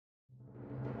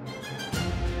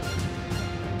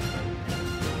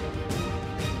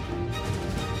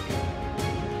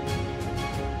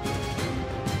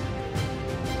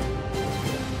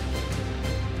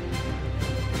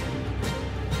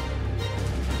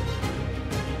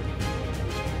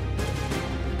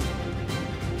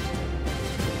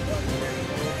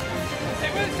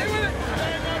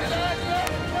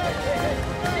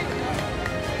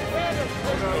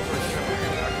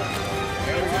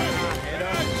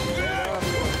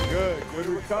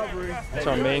Good recovery. That's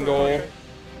our main goal,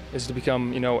 is to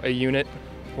become, a unit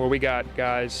where we got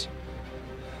guys,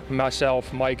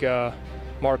 myself, Micah,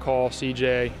 Mark Hall,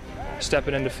 CJ,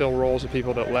 stepping in to fill roles of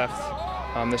people that left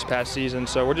this past season.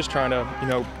 So we're just trying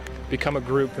to, become a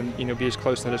group and, be as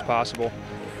close to it as possible.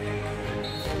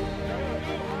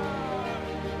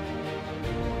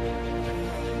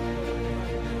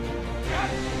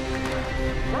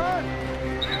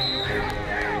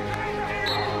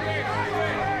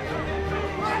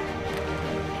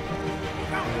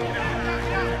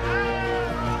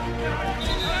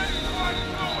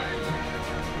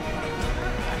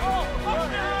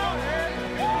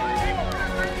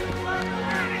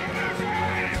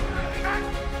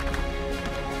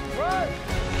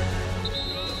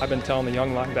 I've been telling the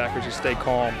young linebackers to stay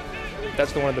calm.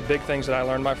 That's one of the big things that I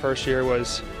learned my first year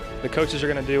was the coaches are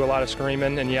going to do a lot of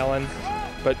screaming and yelling,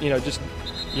 but you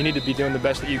need to be doing the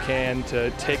best that you can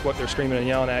to take what they're screaming and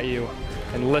yelling at you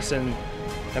and listen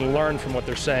and learn from what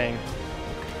they're saying.